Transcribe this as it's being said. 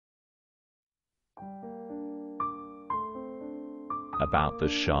About the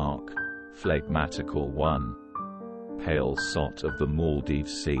shark, phlegmatical one, pale sot of the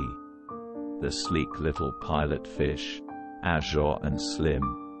Maldives Sea, the sleek little pilot fish, azure and slim,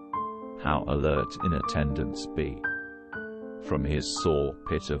 how alert in attendance be. From his saw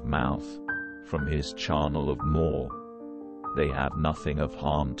pit of mouth, from his charnel of maw, they have nothing of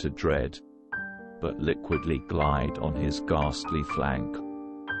harm to dread, but liquidly glide on his ghastly flank,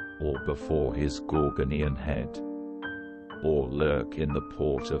 or before his Gorgonian head, or lurk in the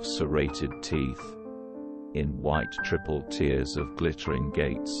port of serrated teeth, in white triple tiers of glittering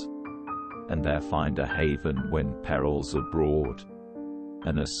gates, and there find a haven when peril's abroad,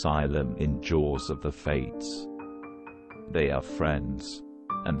 an asylum in jaws of the fates. They are friends,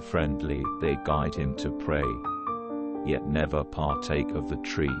 and friendly they guide him to prey, yet never partake of the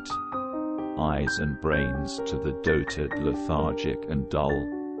treat, eyes and brains to the dotard lethargic and dull,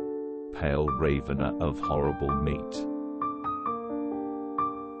 pale ravener of horrible meat.